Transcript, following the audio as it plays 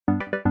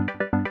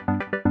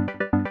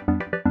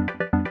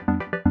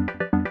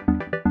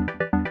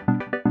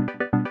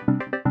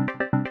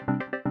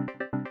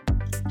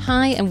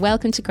Hi and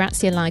welcome to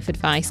Grazia Life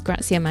Advice,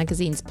 Grazia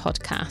Magazine's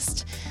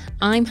podcast.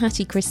 I'm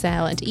Hattie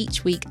Crisell and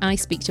each week I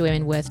speak to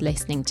women worth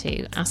listening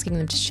to, asking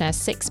them to share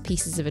 6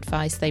 pieces of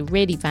advice they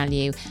really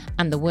value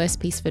and the worst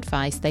piece of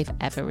advice they've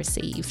ever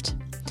received.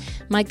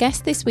 My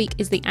guest this week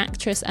is the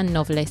actress and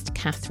novelist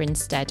Catherine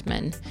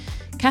Steadman.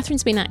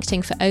 Catherine's been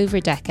acting for over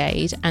a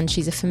decade and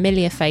she's a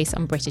familiar face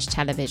on British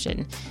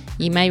television.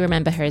 You may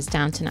remember her as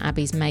Downton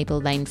Abbey's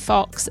Mabel Lane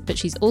Fox, but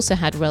she's also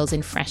had roles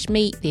in Fresh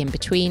Meat, The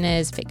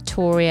Inbetweeners,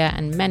 Victoria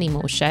and many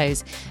more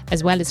shows,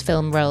 as well as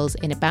film roles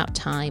in About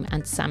Time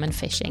and Salmon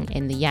Fishing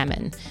in the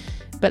Yemen.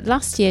 But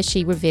last year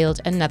she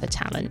revealed another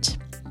talent.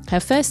 Her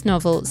first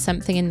novel,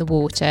 Something in the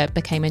Water,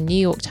 became a New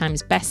York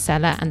Times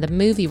bestseller and the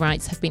movie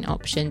rights have been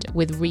optioned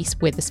with Reese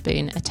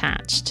Witherspoon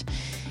attached.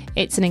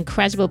 It's an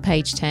incredible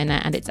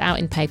page-turner and it's out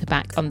in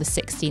paperback on the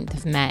 16th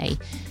of May.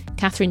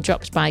 Catherine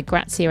dropped by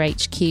Grazia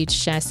HQ to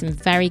share some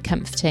very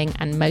comforting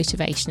and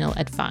motivational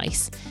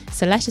advice.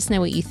 So let us know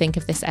what you think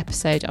of this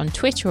episode on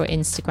Twitter or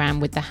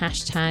Instagram with the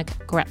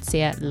hashtag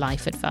Grazia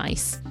Life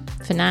Advice.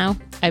 For now,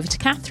 over to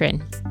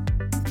Catherine.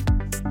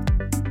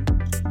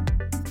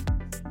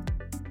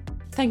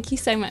 Thank you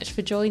so much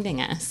for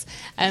joining us.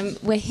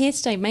 We're here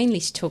today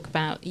mainly to talk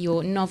about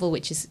your novel,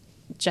 which is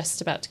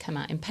just about to come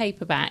out in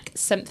paperback,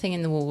 Something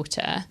in the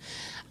Water.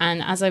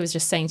 And as I was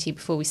just saying to you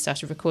before we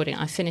started recording,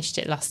 I finished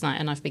it last night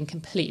and I've been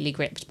completely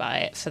gripped by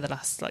it for the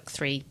last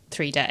three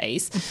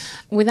days.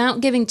 Without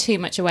giving too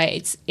much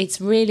away,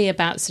 it's really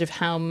about sort of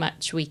how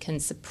much we can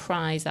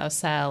surprise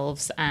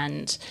ourselves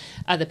and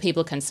other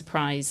people can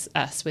surprise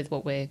us with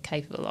what we're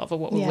capable of or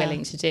what we're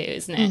willing to do,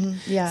 isn't it?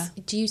 Mm-hmm. Yeah.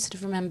 Do you sort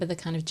of remember the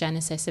kind of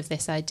genesis of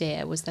this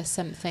idea? Was there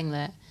something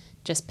that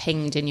just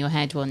pinged in your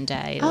head one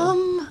day?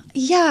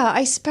 Yeah,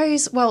 I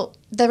suppose, well,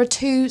 there are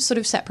 2 sort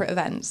of separate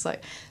events.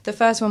 Like the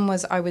first one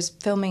was I was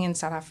filming in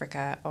South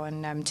Africa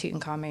on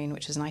Tutankhamun,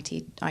 which was an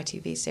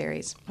ITV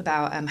series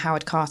about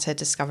Howard Carter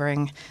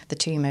discovering the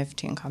tomb of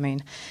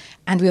Tutankhamun.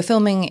 And we were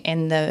filming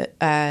in the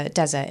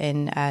desert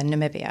in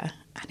Namibia,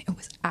 and it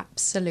was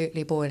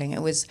absolutely boiling.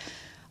 It was,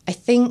 I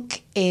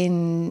think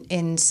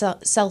in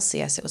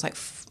Celsius, it was like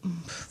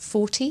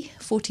 40,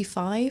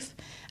 45.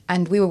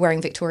 And we were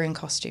wearing Victorian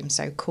costumes,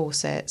 so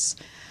corsets,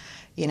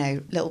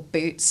 little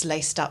boots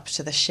laced up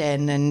to the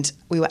shin, and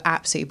we were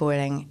absolutely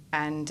boiling.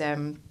 And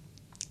there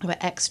were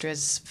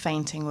extras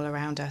fainting all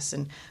around us,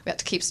 and we had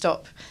to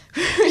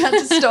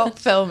stop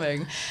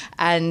filming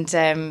and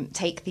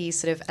take these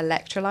sort of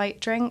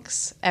electrolyte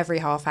drinks every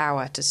half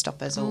hour to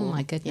stop us all,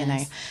 my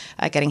goodness.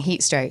 Getting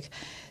heat stroke.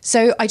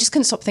 So I just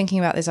couldn't stop thinking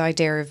about this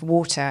idea of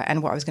water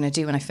and what I was going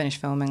to do when I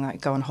finished filming, like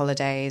go on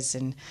holidays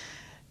and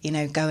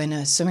go in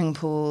a swimming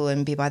pool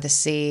and be by the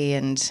sea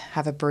and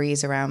have a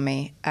breeze around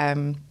me.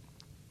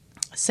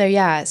 So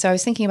I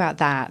was thinking about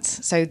that.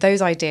 So those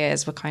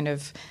ideas were kind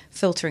of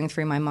filtering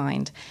through my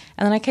mind.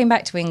 And then I came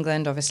back to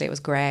England. Obviously, it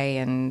was grey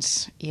and,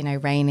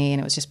 rainy,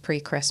 and it was just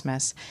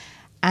pre-Christmas.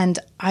 And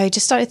I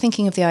just started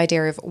thinking of the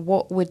idea of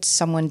what would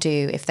someone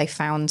do if they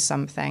found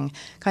something,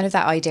 kind of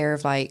that idea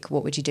of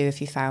what would you do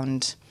if you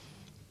found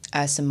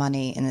some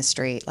money in the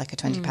street, like a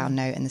 £20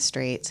 note in the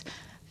street,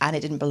 and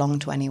it didn't belong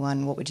to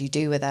anyone, what would you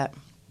do with it?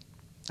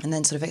 And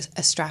then sort of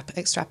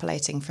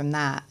extrapolating from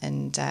that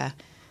and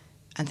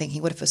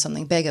thinking, what if it was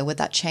something bigger? Would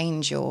that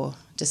change your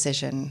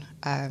decision?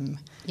 And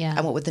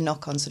what would the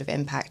knock-on sort of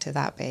impact of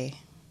that be?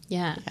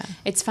 Yeah.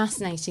 It's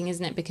fascinating,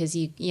 isn't it? Because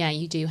you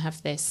do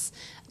have this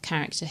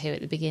character who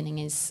at the beginning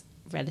is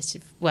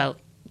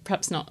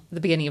perhaps not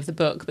the beginning of the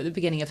book, but the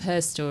beginning of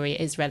her story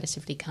is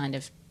relatively kind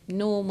of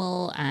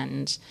normal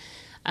and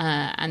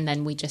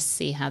then we just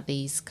see how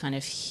these kind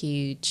of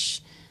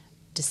huge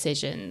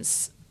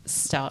decisions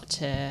start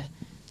to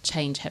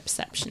change her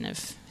perception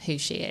of who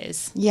she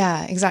is.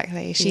 Yeah,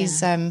 exactly. She's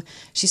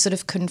sort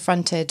of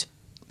confronted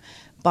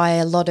by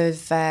a lot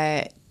of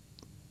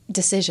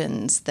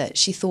decisions that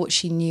she thought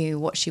she knew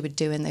what she would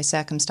do in those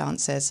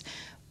circumstances,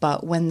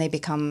 but when they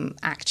become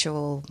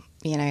actual,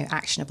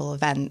 actionable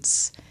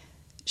events,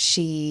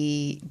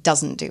 she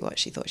doesn't do what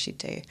she thought she'd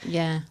do.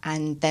 Yeah.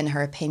 And then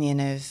her opinion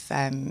of,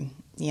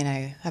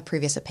 her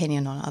previous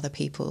opinion on other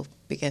people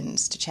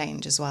begins to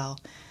change as well.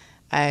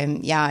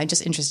 I'm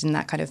just interested in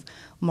that kind of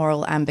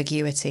moral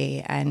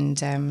ambiguity and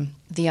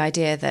the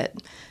idea that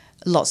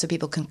lots of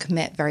people can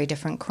commit very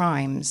different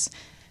crimes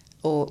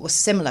or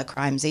similar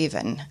crimes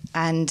even,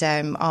 and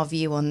our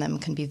view on them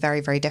can be very,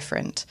 very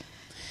different.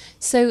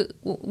 So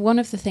one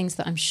of the things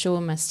that I'm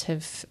sure must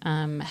have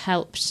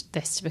helped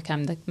this to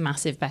become the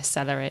massive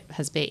bestseller it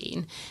has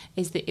been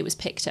is that it was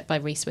picked up by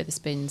Reese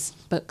Witherspoon's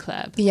book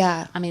club.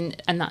 Yeah. I mean,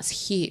 and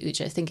that's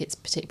huge. I think it's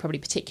probably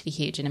particularly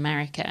huge in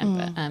America,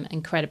 but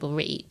incredible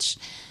reach.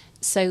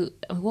 So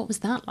what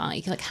was that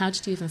like? Like, how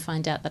did you even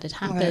find out that it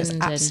happened? Well, it was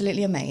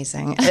absolutely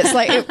amazing. It's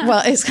like,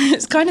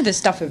 it's kind of the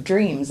stuff of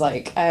dreams.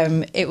 Like,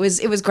 it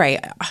was great.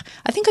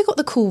 I think I got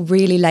the call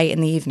really late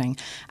in the evening,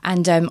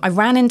 and I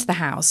ran into the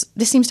house.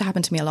 This seems to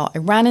happen to me a lot. I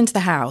ran into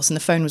the house, and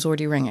the phone was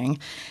already ringing,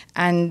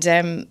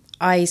 and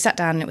I sat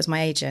down, and it was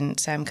my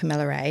agent,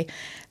 Camilla Ray.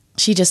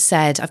 She just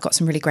said, "I've got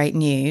some really great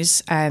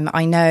news.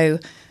 I know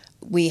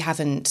we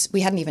hadn't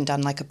even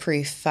done like a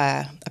proof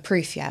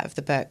yet of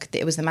the book.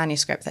 It was the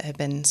manuscript that had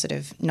been sort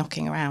of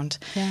knocking around.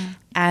 Yeah.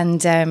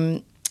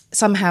 And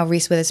somehow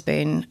Reese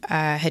Witherspoon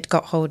had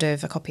got hold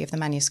of a copy of the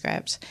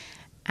manuscript.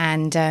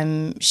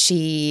 And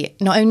she,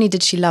 not only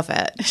did she love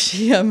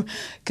it,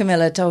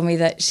 Camilla told me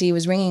that she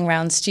was ringing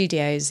around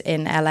studios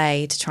in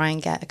LA to try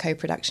and get a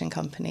co-production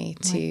company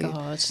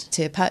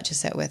to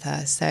purchase it with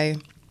her. So,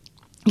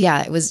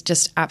 yeah, it was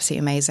just absolutely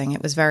amazing.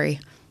 It was very,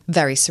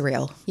 very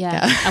surreal.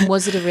 Yeah. And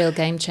was it a real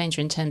game changer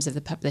in terms of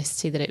the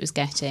publicity that it was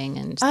getting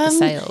and the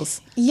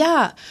sales?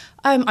 Yeah,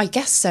 I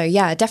guess so.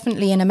 Yeah,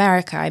 definitely in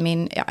America. I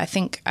mean, I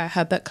think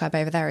her book club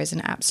over there is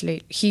an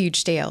absolute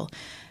huge deal.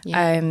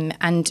 Yeah.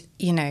 And,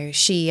 you know,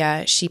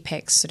 she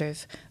picks sort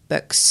of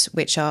books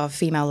which are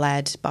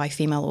female-led by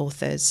female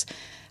authors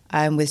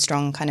with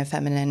strong kind of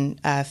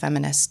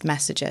feminist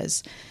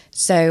messages.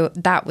 So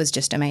that was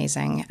just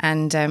amazing.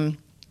 And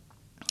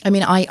I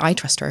mean, I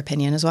trust her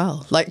opinion as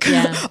well. Like,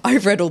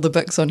 I've read all the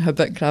books on her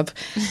book club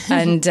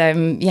and,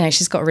 you know,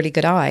 she's got a really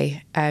good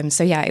eye.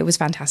 So, yeah, it was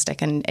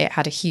fantastic and it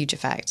had a huge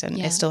effect and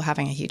it's still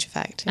having a huge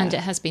effect. Yeah. And it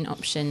has been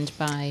optioned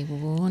by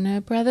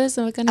Warner Brothers.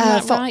 Am I going to get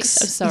that Fox. right?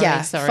 Oh, sorry.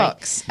 Yeah,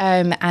 Fox.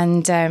 And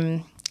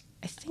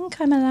I think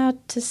I'm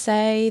allowed to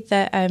say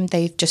that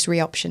they've just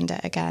re-optioned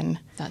it again.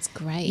 That's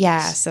great.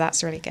 Yeah, so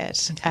that's really good.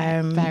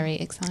 Okay. Very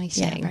exciting.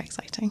 Yeah, very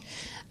exciting.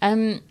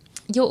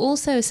 You're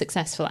also a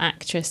successful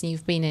actress and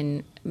you've been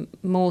in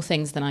more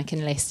things than I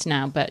can list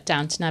now, but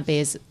Downton Abbey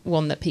is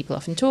one that people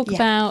often talk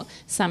about.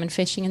 Salmon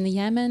fishing in the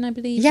Yemen, I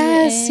believe.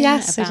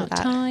 Yes. About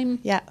Time.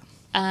 Yeah.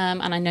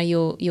 And I know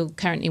you're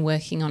currently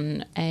working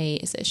on a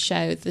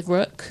show, The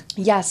Rook?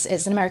 Yes,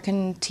 it's an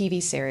American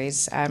TV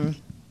series,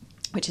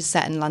 which is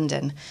set in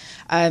London.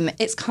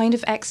 It's kind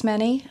of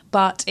X-Men-y,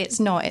 but it's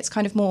not. It's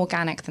kind of more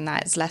organic than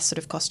that. It's less sort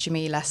of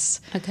costumey,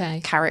 less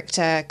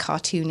character,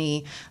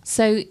 cartoony.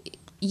 So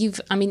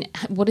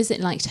what is it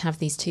like to have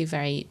these two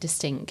very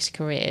distinct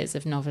careers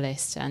of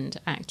novelist and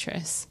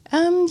actress?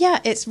 Yeah,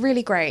 it's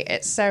really great.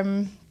 It's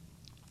kind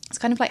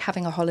of like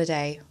having a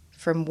holiday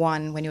from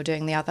one when you're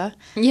doing the other.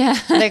 Yeah.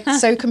 They're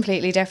so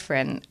completely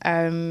different.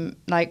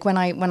 Like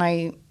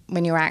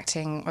when you're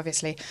acting,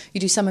 obviously, you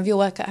do some of your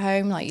work at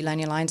home, like you learn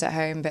your lines at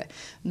home, but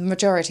the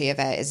majority of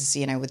it is,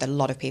 you know, with a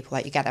lot of people.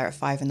 Like you get there at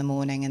 5 a.m.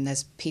 and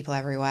there's people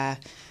everywhere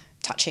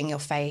touching your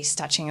face,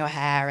 touching your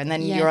hair, and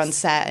then you're on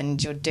set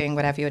and you're doing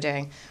whatever you're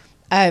doing.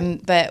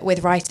 But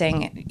with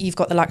writing, you've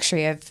got the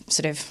luxury of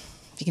sort of,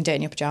 you can do it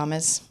in your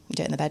pajamas, you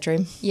do it in the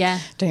bedroom. Yeah.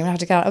 Don't even have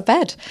to get out of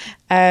bed.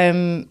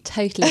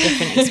 Totally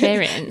different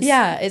experience.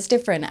 Yeah, it's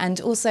different.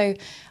 And also,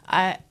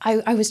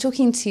 I was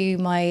talking to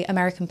my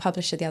American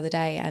publisher the other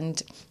day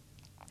and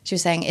she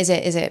was saying, is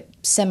it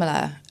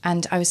similar?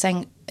 And I was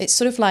saying, it's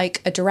sort of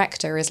like a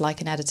director is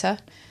like an editor.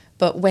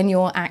 But when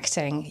you're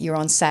acting, you're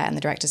on set and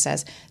the director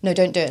says, no,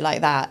 don't do it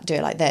like that, do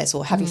it like this,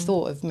 or have you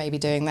thought of maybe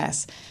doing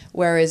this?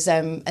 Whereas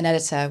an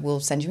editor will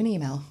send you an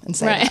email and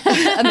say that.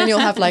 And then you'll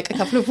have like a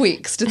couple of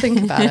weeks to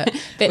think about it.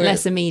 Bit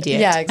less immediate.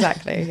 Yeah,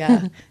 exactly,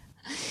 yeah.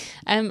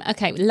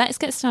 Okay, let's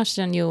get started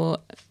on your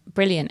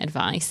brilliant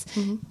advice.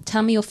 Mm-hmm.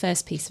 Tell me your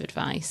first piece of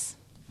advice.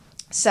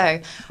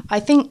 So I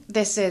think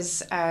this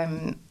is,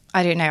 I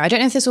don't know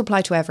if this will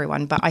apply to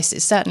everyone, but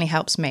it certainly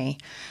helps me.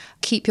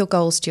 Keep your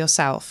goals to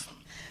yourself.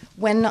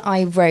 When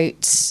I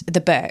wrote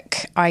the book,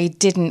 I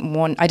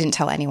didn't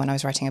tell anyone I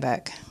was writing a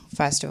book,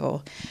 first of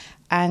all.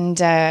 And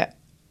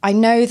I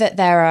know that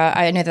there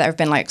have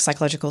been like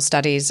psychological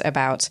studies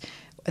about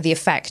the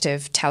effect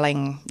of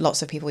telling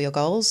lots of people your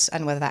goals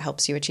and whether that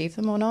helps you achieve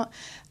them or not.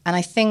 And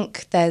I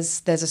think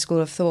there's a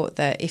school of thought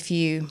that if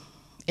you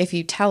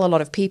tell a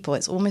lot of people,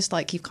 it's almost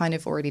like you've kind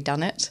of already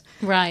done it.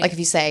 Right. Like if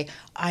you say,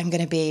 I'm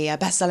going to be a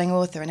best-selling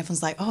author, and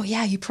everyone's like, oh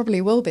yeah, you probably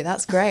will be.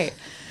 That's great.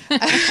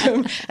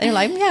 And you're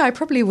like, yeah, I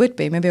probably would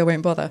be. Maybe I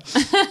won't bother.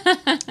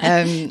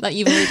 Like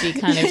you've already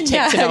kind of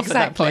ticked it off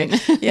exactly. at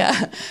that point.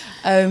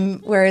 Yeah.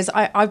 Whereas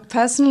I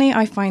personally,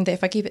 I find that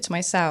if I keep it to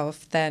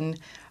myself, then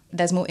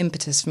there's more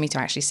impetus for me to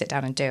actually sit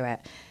down and do it.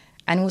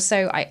 And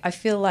also, I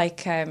feel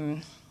like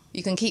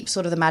you can keep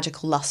sort of the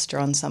magical luster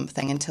on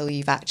something until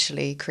you've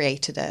actually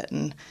created it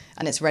and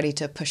it's ready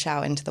to push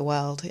out into the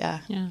world. Yeah.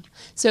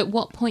 So at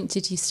what point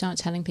did you start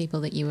telling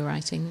people that you were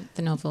writing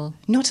the novel?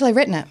 Not till I'd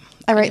written it.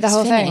 I wrote the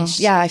whole thing.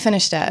 Yeah, I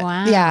finished it.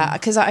 Wow. Yeah,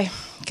 because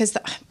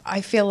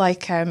I feel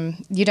like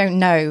you don't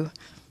know,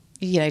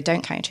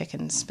 don't count your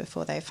chickens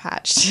before they've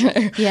hatched.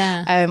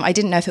 Yeah. I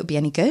didn't know if it would be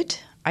any good.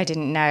 I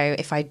didn't know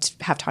if I'd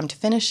have time to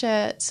finish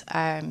it.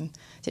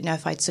 Didn't know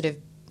if I'd sort of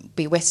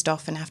be whisked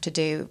off and have to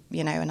do,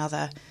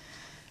 another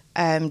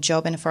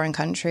job in a foreign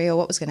country or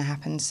what was going to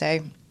happen. So,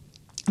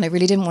 and I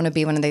really didn't want to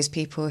be one of those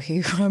people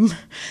who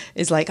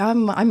is like,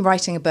 I'm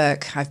writing a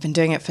book. I've been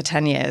doing it for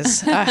 10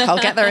 years.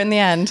 I'll get there in the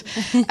end.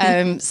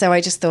 So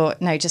I just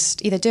thought, no,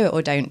 just either do it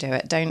or don't do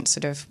it. Don't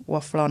sort of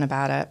waffle on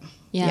about it.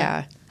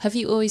 Yeah. Have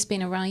you always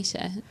been a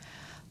writer?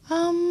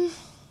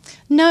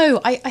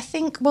 No, I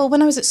think, well,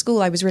 when I was at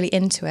school, I was really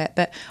into it.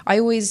 But I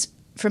always,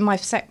 from my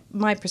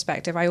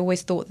perspective, I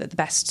always thought that the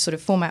best sort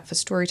of format for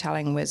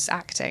storytelling was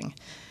acting.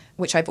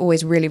 which I've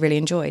always really, really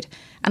enjoyed.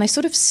 And I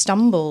sort of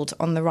stumbled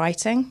on the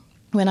writing.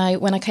 When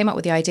I came up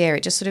with the idea,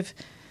 it just sort of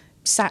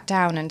sat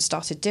down and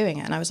started doing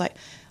it. And I was like,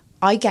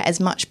 I get as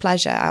much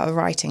pleasure out of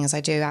writing as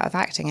I do out of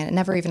acting. And it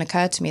never even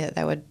occurred to me that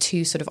there were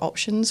two sort of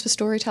options for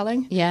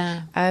storytelling.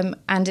 Yeah.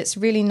 And it's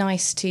really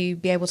nice to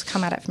be able to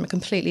come at it from a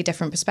completely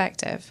different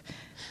perspective.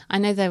 I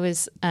know there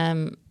was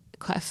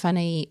quite a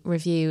funny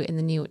review in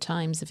the New York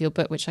Times of your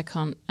book, which I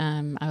can't,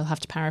 I will have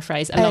to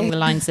paraphrase, along the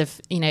lines of,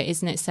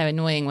 isn't it so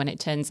annoying when it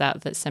turns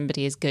out that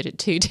somebody is good at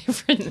two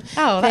different things?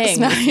 That's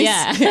nice.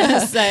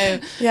 Yeah. So,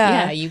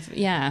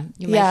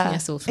 you're making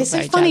us all feel it's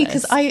very so funny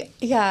jealous.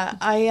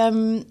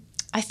 because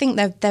I think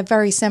they're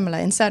very similar.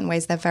 In certain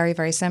ways, they're very,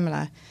 very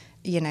similar.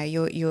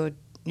 You're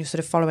sort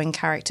of following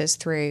characters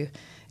through,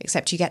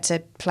 except you get to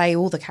play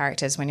all the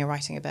characters when you're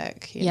writing a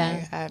book. You know?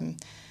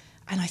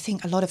 And I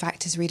think a lot of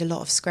actors read a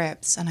lot of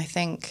scripts, and I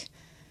think,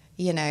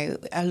 a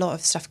lot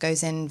of stuff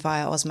goes in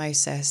via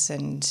osmosis,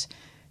 and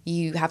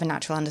you have a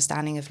natural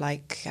understanding of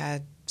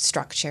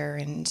structure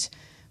and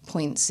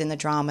points in the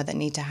drama that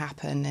need to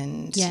happen,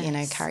 and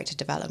character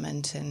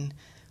development and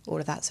all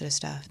of that sort of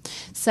stuff.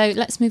 So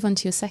let's move on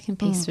to your second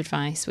piece of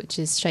advice, which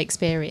is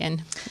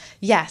Shakespearean.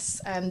 Yes,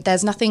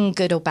 there's nothing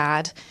good or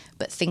bad,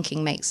 but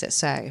thinking makes it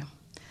so.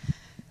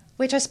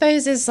 Which I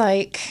suppose is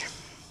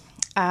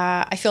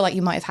I feel like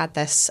you might have had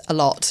this a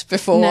lot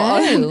before.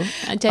 No,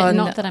 I don't.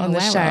 Not that I'm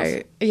aware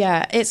of.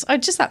 Yeah, it's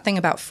just that thing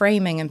about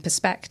framing and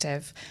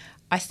perspective.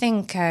 I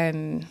think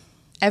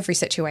every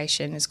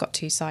situation has got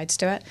two sides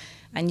to it,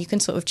 and you can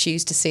sort of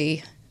choose to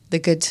see the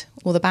good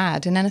or the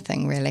bad in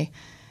anything, really.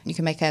 You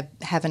can make a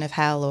heaven of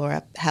hell or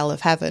a hell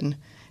of heaven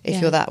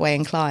if you're that way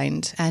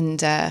inclined.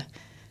 And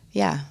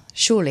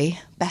surely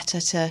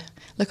better to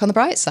look on the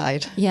bright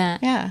side.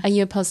 Yeah. Are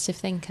you a positive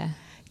thinker?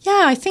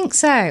 Yeah, I think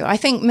so. I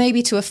think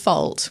maybe to a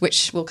fault,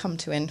 which we'll come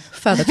to in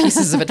further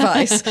pieces of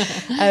advice.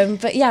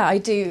 But yeah, I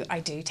do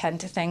tend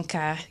to think,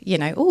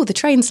 the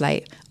train's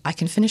late, I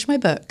can finish my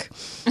book.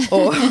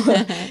 Or,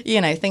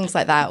 things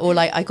like that. Or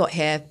I got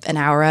here an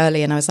hour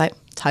early and I was like,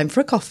 time for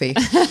a coffee.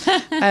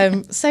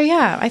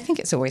 I think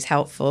it's always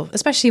helpful,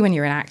 especially when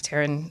you're an actor.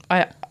 And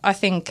I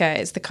think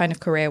it's the kind of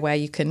career where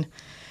you can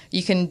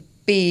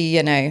be,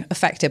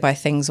 affected by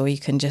things, or you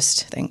can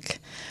just think,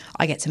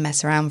 I get to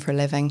mess around for a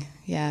living.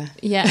 Yeah.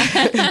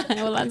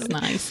 Well, that's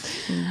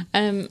nice.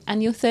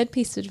 And your third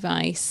piece of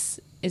advice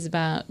is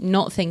about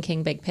not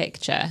thinking big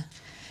picture.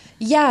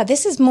 Yeah,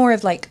 this is more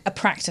of a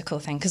practical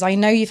thing, because I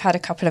know you've had a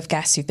couple of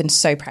guests who've been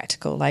so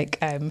practical.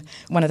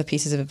 One of the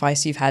pieces of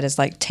advice you've had is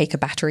take a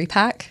battery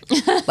pack.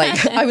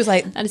 I was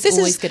like, and it's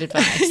always good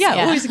advice.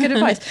 Always good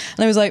advice.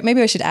 And I was like,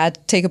 maybe I should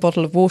take a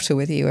bottle of water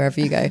with you wherever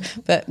you go.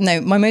 But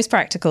no, my most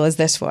practical is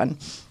this one.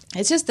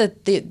 It's just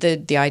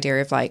the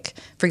idea of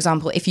for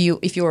example, if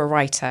you're a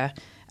writer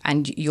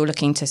and you're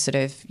looking to sort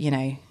of,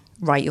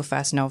 write your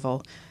first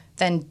novel,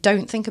 then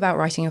don't think about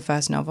writing your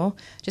first novel.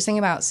 Just think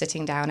about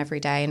sitting down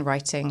every day and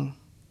writing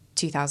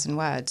 2,000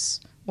 words,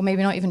 or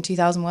maybe not even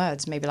 2,000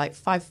 words, maybe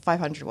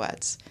 500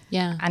 words.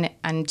 Yeah.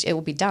 And it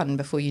will be done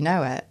before you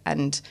know it.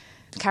 And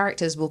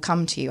characters will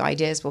come to you,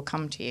 ideas will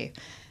come to you.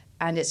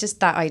 And it's just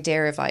that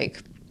idea of I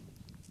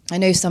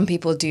know some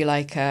people do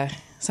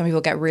some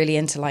people get really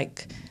into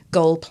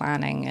goal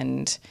planning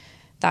and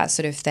that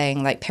sort of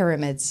thing, like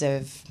pyramids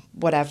of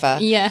whatever.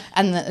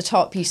 And at the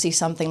top you see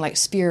something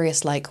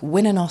spurious,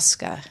 win an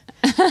Oscar.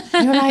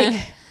 And you're like,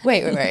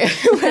 wait.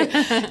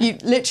 You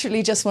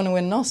literally just want to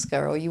win an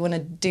Oscar, or you want to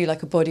do a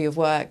body of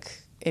work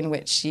in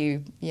which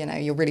you're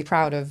really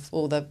proud of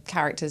all the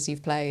characters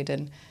you've played,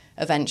 and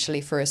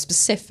eventually for a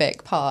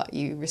specific part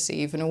you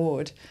receive an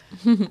award.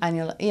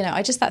 And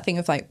I just that thing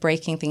of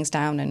breaking things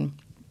down and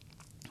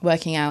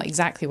working out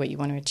exactly what you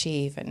want to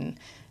achieve, and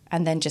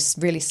then just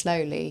really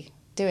slowly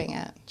doing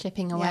it.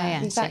 Chipping away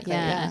at exactly, it.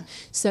 Yeah.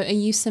 So are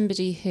you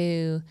somebody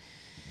who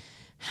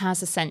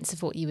has a sense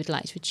of what you would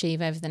like to achieve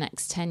over the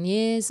next 10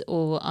 years,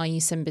 or are you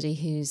somebody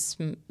who's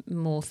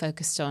more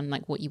focused on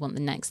what you want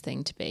the next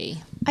thing to be?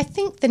 I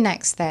think the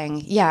next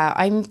thing,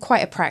 I'm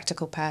quite a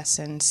practical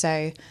person,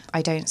 so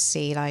I don't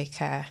see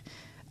a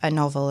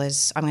novel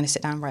as I'm going to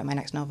sit down and write my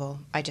next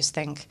novel. I just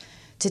think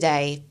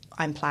today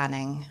I'm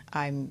planning,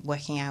 I'm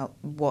working out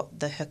what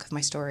the hook of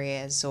my story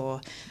is,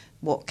 or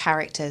what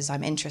characters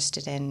I'm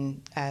interested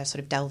in sort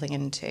of delving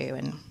into.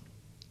 And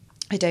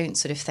I don't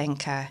sort of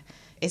think,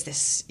 is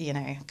this,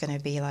 going to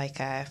be a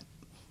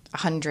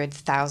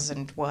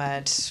 100,000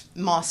 word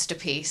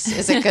masterpiece?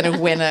 Is it going to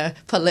win a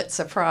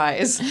Pulitzer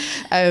Prize?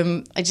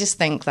 I just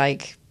think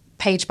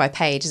page by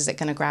page, is it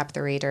going to grab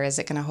the reader? Is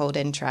it going to hold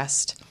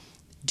interest?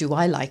 Do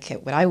I like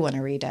it? Would I want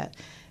to read it?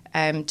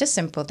 Just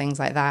simple things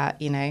like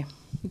that,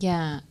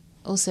 Yeah.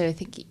 Also, I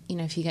think,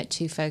 if you get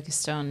too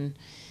focused on,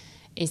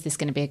 is this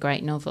going to be a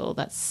great novel?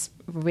 That's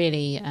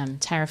really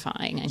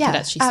terrifying, and could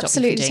actually stop you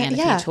from doing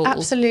anything at all.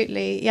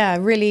 Absolutely. Yeah,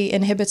 really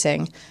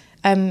inhibiting.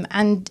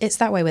 And it's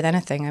that way with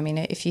anything. I mean,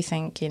 if you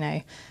think,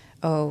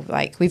 oh,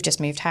 like we've just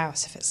moved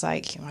house, if it's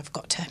like, I've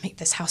got to make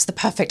this house the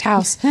perfect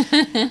house,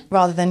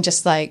 rather than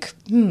just like,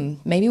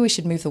 maybe we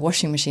should move the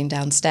washing machine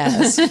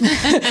downstairs.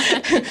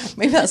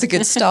 Maybe that's a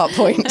good start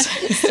point.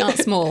 Start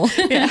small.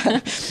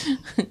 Yeah.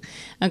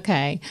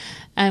 Okay.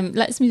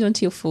 Let's move on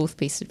to your fourth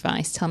piece of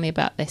advice. Tell me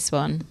about this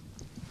one.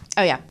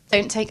 Oh yeah,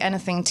 don't take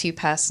anything too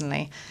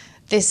personally.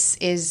 This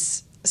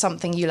is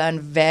something you learn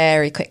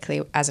very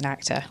quickly as an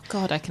actor.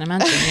 God, I can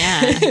imagine.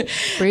 Yeah,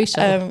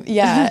 brutal.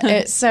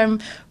 It's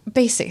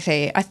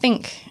basically, I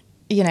think,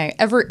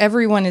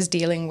 everyone is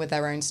dealing with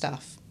their own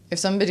stuff. If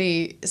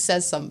somebody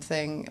says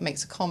something,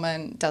 makes a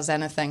comment, does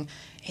anything,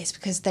 it's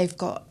because they've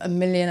got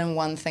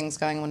 1,000,001 things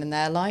going on in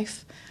their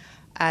life,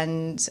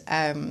 and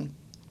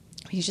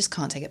you just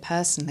can't take it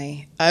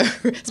personally.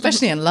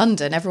 Especially in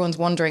London, everyone's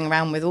wandering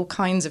around with all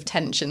kinds of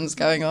tensions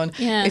going on.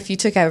 Yeah. If you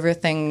took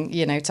everything,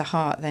 to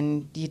heart,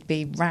 then you'd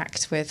be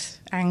racked with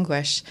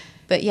anguish.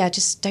 But yeah,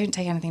 just don't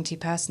take anything too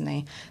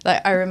personally.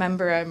 Like, I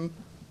remember,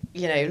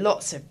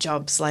 lots of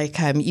jobs, like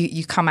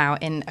you come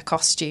out in a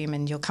costume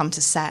and you'll come to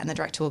set and the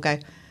director will go,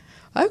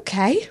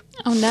 okay.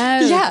 Oh, no.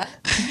 Yeah.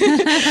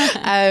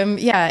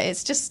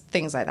 It's just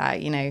things like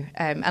that,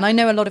 and I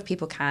know a lot of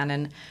people can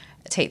and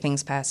take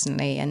things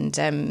personally, and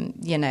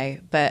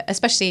but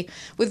especially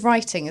with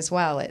writing as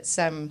well, it's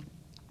I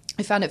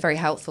found it very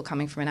helpful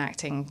coming from an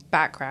acting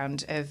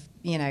background of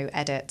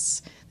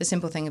edits, the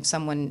simple thing of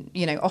someone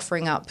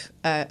offering up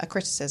a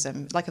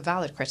criticism, like a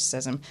valid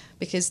criticism,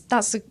 because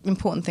that's the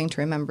important thing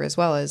to remember as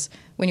well, as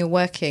when you're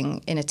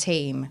working in a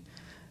team,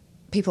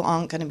 people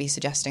aren't going to be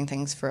suggesting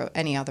things for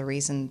any other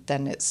reason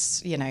than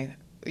it's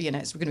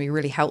it's going to be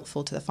really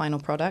helpful to the final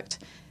product.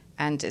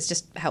 And it's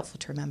just helpful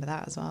to remember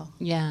that as well.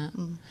 Yeah.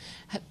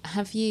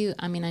 Have you,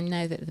 I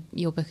know that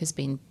your book has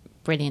been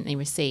brilliantly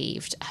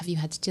received. Have you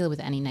had to deal with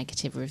any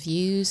negative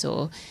reviews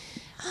or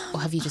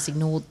have you just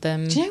ignored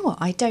them? Do you know what?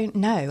 I don't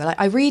know. Like,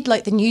 I read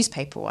the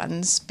newspaper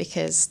ones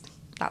because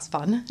that's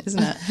fun,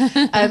 isn't it?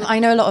 I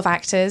know a lot of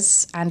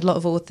actors and a lot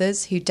of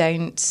authors who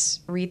don't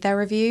read their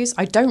reviews.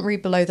 I don't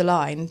read below the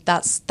line.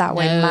 That's that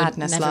way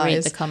madness never lies.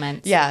 Read the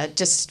comments.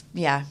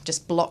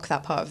 Just block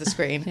that part of the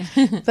screen.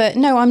 But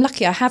no, I'm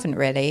lucky I haven't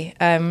really.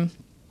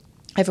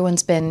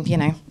 Everyone's been,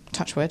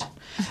 touch wood,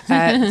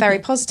 very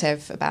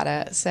positive about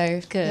it.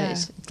 So good. Yeah.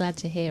 Glad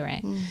to hear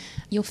it.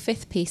 Your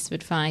fifth piece of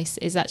advice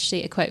is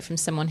actually a quote from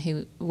someone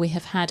who we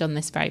have had on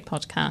this very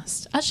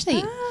podcast.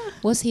 Actually,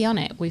 was he on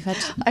it? We've had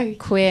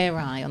Queer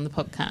Eye on the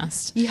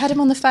podcast. You had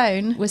him on the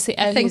phone? Was he?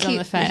 I think he was on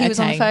the phone. He was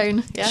on the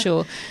phone. Yeah.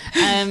 Sure.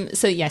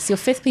 So yes, your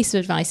fifth piece of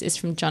advice is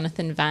from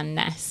Jonathan Van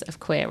Ness of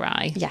Queer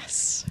Eye.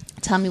 Yes.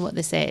 Tell me what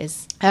this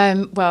is.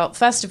 Well,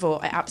 first of all,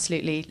 I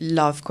absolutely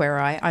love Queer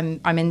Eye.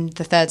 I'm in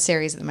the third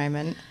series at the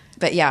moment.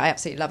 But yeah, I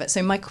absolutely love it.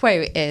 So my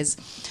quote is,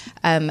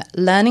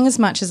 learning as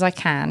much as I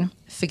can,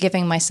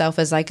 forgiving myself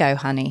as I go,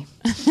 honey.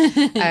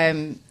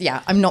 I'm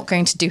not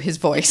going to do his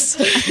voice.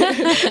 Which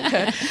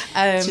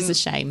is a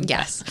shame.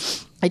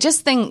 Yes. I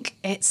just think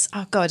it's,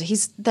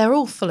 they're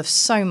all full of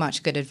so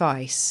much good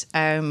advice.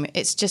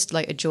 It's just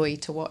like a joy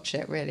to watch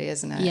it, really,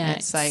 isn't it? Yeah,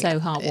 it's so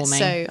heartwarming. It's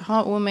so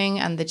heartwarming,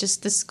 and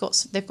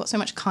they've got so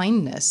much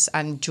kindness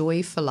and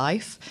joy for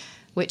life,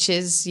 which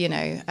is,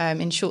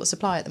 in short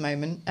supply at the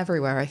moment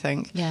everywhere, I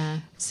think. Yeah.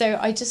 So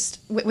I just,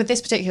 with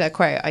this particular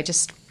quote, I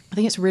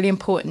think it's really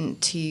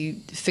important to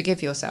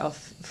forgive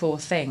yourself for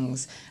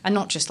things, and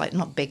not just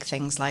not big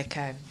things like,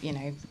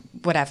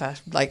 whatever,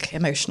 like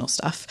emotional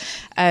stuff.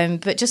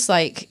 But just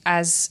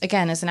as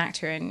an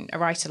actor and a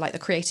writer, the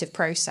creative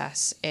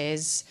process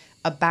is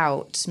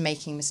about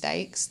making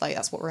mistakes.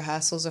 That's what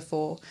rehearsals are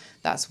for.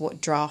 That's what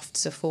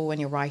drafts are for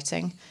when you're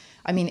writing.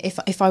 I mean,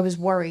 if I was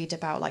worried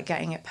about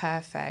getting it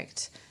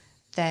perfect,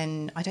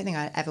 then I don't think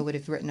I ever would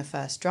have written a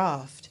first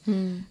draft.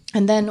 And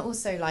then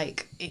also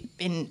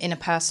in a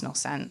personal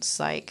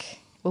sense,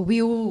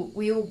 we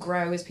all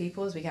grow as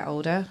people as we get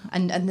older,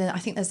 and then I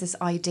think there's this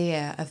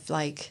idea of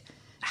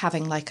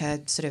having a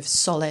sort of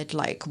solid,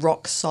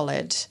 rock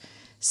solid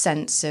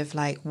sense of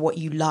what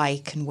you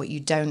like and what you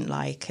don't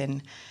like,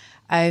 and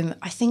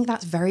I think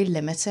that's very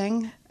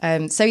limiting.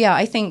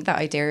 I think that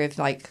idea of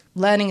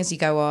learning as you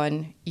go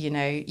on, you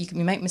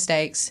can make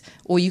mistakes,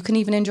 or you can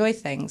even enjoy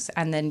things,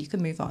 and then you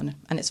can move on,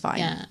 and it's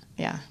fine.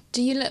 Yeah.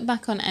 Do you look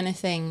back on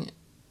anything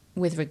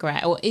with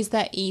regret, or is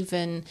there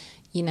even,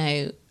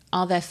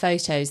 are there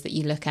photos that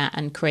you look at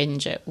and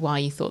cringe at why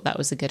you thought that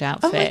was a good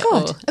outfit? Oh my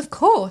God, of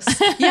course.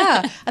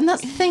 Yeah. And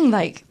that's the thing,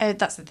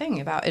 that's the thing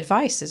about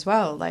advice as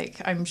well.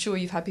 I'm sure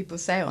you've had people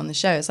say it on the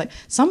show. It's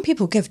some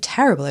people give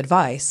terrible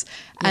advice.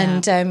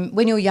 Yeah. And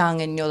when you're young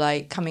and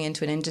you're coming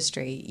into an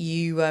industry,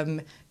 you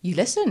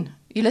listen.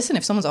 You listen.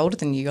 If someone's older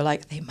than you, you're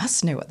they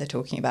must know what they're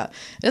talking about.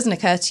 It doesn't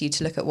occur to you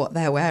to look at what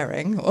they're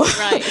wearing, or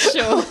right,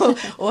 sure,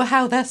 or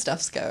how their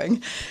stuff's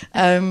going.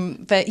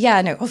 But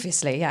yeah, no,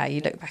 obviously, yeah,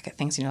 you look back at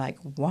things and you're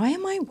why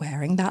am I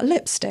wearing that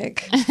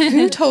lipstick?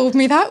 Who told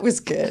me that was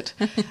good?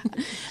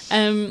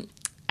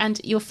 And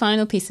your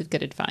final piece of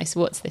good advice,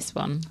 what's this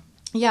one?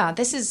 Yeah,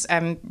 this is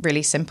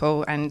really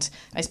simple and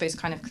I suppose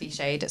kind of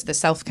cliched. It's the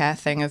self-care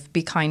thing of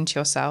be kind to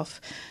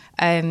yourself.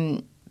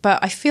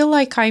 but I feel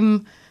like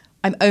I'm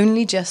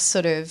only just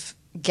sort of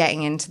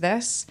getting into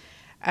this.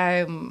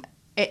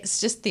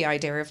 It's just the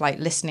idea of like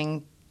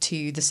listening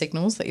to the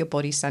signals that your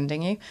body's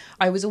sending you.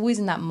 I was always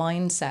in that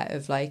mindset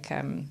of like,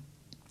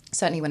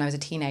 certainly when I was a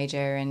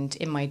teenager and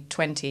in my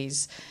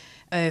 20s,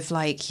 of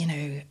like, you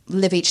know,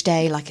 live each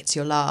day like it's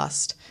your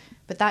last.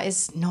 But that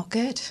is not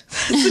good.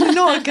 That's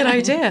not a good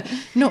idea.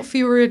 Not for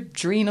your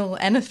adrenal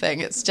anything.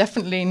 It's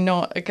definitely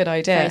not a good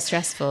idea. Very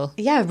stressful.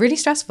 Yeah, really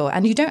stressful.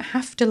 And you don't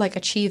have to like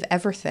achieve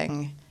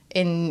everything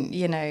in,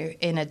 you know,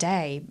 in a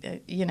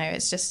day. You know,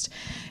 it's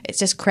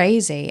just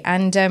crazy.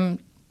 And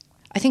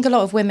I think a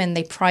lot of women,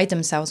 they pride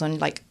themselves on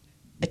like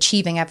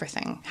achieving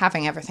everything,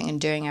 having everything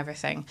and doing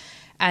everything.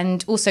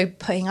 And also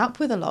putting up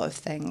with a lot of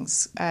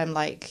things,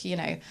 like, you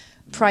know,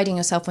 priding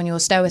yourself on your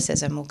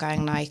stoicism or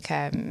going like,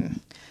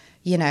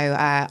 you know,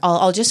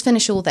 I'll just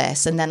finish all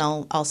this and then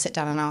I'll sit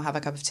down and I'll have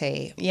a cup of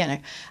tea, you know.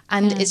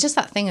 And it's just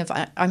that thing of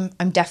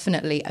I'm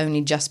definitely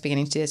only just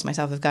beginning to do this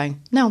myself, of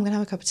going, no, I'm going to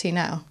have a cup of tea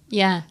now.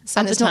 Yeah.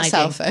 And it's not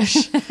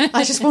selfish.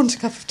 I just want a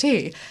cup of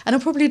tea. And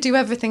I'll probably do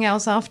everything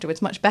else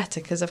afterwards much better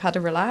because I've had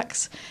to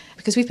relax.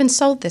 Because we've been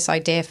sold this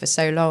idea for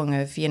so long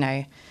of, you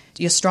know,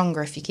 you're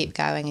stronger if you keep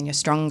going and you're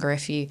stronger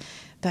if you...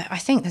 But I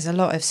think there's a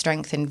lot of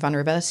strength in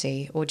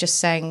vulnerability, or just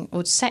saying,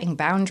 or setting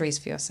boundaries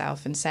for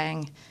yourself and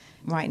saying,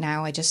 right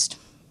now I just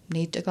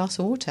need a glass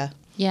of water.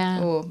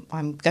 Yeah. Or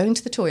I'm going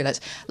to the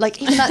toilet.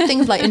 Like even that thing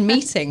of like in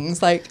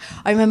meetings, like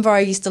I remember I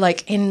used to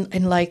like in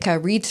like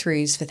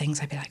read-throughs for things,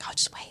 I'd be like, I'll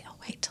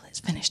wait till it's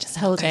finished and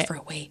then I'll go for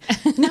a wee.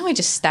 Now I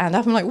just stand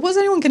up. I'm like, what's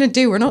anyone going to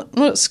do? We're not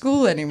at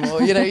school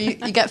anymore. You know, you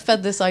get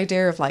fed this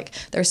idea of like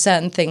there are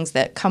certain things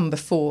that come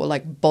before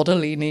like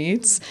bodily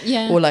needs.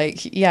 Yeah. Or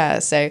like, yeah,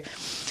 so...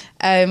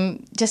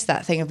 just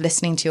that thing of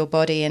listening to your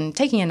body and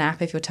taking a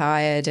nap if you're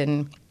tired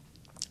and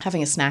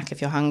having a snack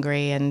if you're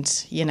hungry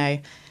and, you know,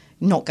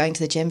 not going to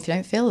the gym if you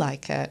don't feel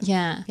like it.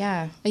 Yeah.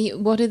 Yeah.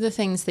 What are the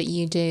things that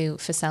you do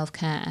for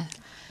self-care?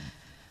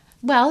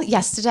 Well,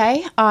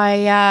 yesterday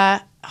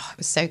it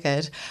was so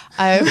good.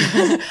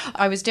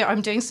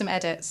 I'm doing some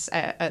edits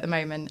at the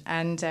moment,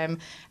 and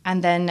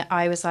then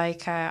I was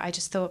like, I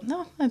just thought,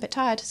 no, I'm a bit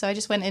tired, so I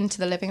just went into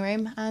the living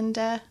room and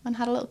had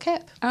a little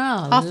kip.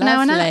 Oh, half an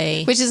hour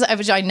lovely. nap,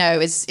 which I know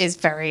is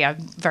very. I'm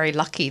very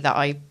lucky that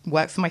I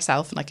work for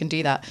myself and I can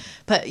do that.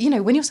 But you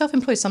know, when you're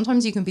self-employed,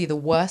 sometimes you can be the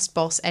worst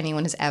boss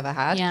anyone has ever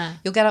had. Yeah.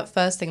 You'll get up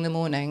first thing in the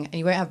morning and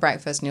you won't have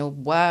breakfast, and you'll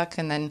work,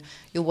 and then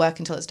you'll work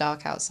until it's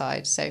dark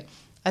outside. So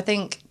I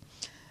think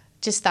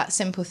just that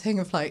simple thing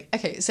of like,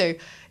 okay, so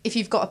if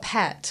you've got a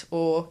pet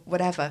or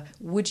whatever,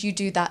 would you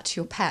do that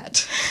to your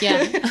pet?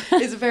 Yeah.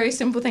 It's a very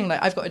simple thing.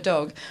 Like, I've got a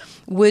dog.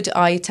 Would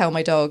I tell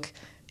my dog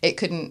it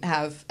couldn't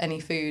have any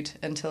food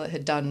until it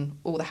had done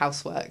all the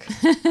housework?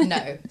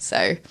 No.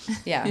 So,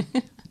 yeah.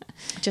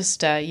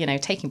 Just, you know,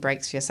 taking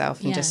breaks for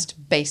yourself and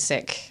just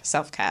basic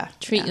self-care.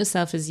 Treat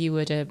yourself as you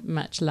would a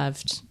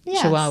much-loved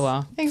Yes,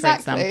 chihuahua,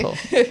 exactly. for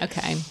example.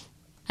 Okay.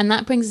 And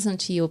that brings us on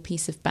to your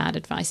piece of bad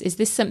advice. Is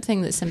this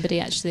something that somebody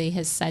actually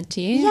has said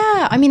to you?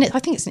 Yeah, I mean, I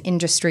think it's an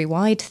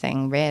industry-wide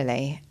thing,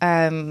 really.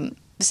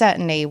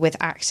 Certainly with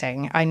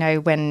acting, I know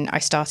when I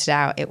started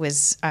out, it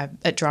was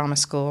at drama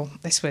school.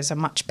 This was a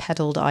much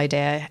peddled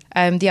idea.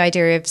 The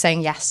idea of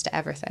saying yes to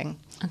everything.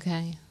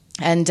 Okay.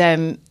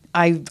 And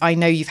I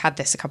know you've had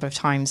this a couple of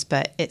times,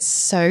 but it's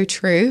so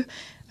true.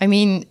 I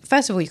mean,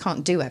 first of all, you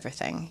can't do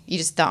everything.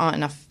 There aren't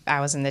enough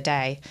hours in the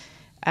day.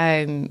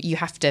 You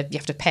have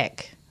to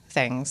pick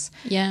things.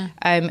 Yeah.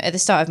 At the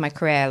start of my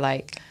career,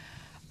 like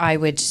I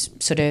would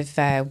sort of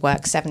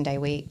work 7-day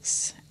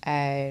weeks.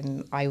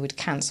 I would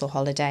cancel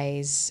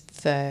holidays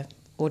for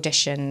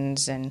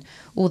auditions and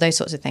all those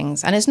sorts of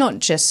things. And it's not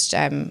just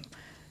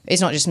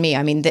me.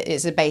 I mean,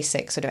 it's a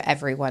basic sort of,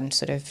 everyone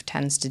sort of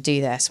tends to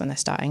do this when they're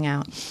starting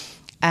out.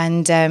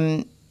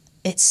 And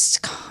it's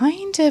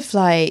kind of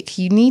like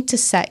you need to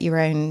set your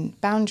own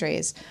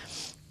boundaries,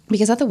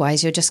 because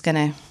otherwise you're just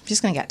gonna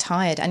get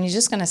tired and you're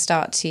just gonna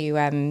start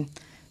to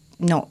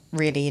not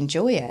really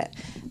enjoy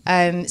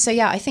it. So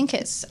yeah, I think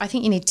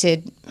you need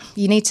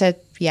to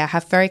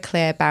have very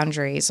clear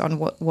boundaries on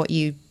what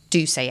you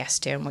do say yes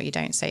to and what you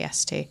don't say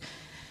yes to.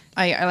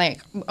 I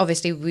like,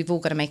 obviously we've all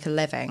got to make a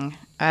living,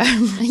 so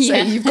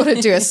you've got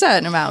to do a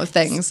certain amount of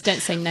things. Don't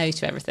say no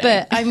to everything.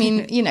 But I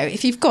mean, you know,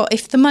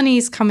 if the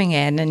money's coming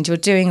in and you're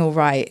doing all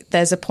right,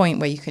 there's a point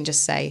where you can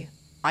just say,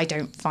 I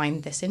don't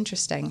find this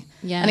interesting.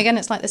 Yeah. And again,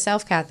 it's like the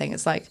self-care thing.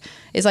 It's like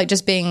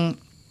just being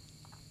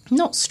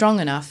not strong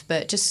enough,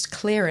 but just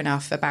clear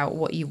enough about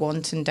what you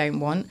want and don't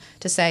want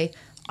to say,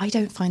 I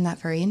don't find that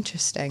very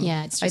interesting.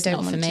 Yeah, it's just I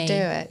don't not want for me. to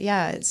do it.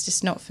 Yeah, it's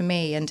just not for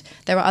me. And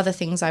there are other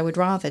things I would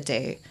rather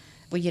do.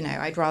 well,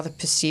 I'd rather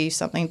pursue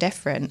something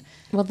different.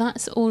 Well,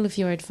 that's all of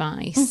your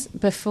advice.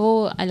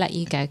 Before I let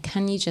you go,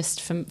 can you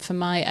just, for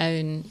my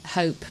own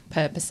hope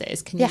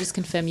purposes, can you just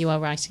confirm you are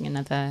writing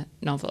another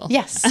novel?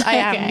 Yes, I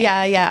am.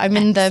 Yeah. I'm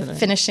in the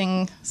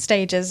finishing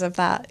stages of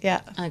that.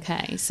 Yeah.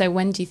 Okay. So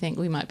when do you think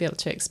we might be able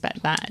to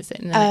expect that? Is it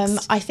in the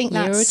next I think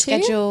year that's or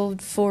two?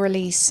 scheduled for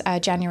release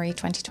January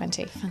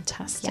 2020.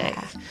 Fantastic.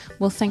 Yeah.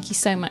 Well, thank you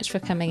so much for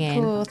coming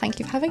in. Cool. Thank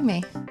you for having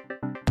me.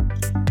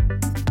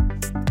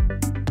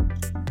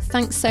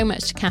 Thanks so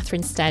much to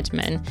Catherine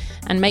Steadman,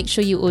 and make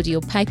sure you order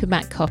your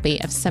paperback copy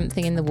of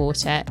Something in the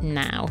Water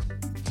now.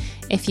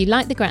 If you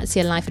like the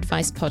Grazia Life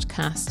Advice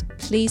podcast,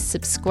 please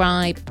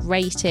subscribe,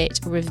 rate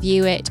it,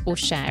 review it, or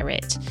share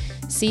it.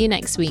 See you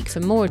next week for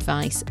more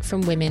advice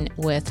from women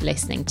worth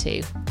listening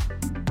to.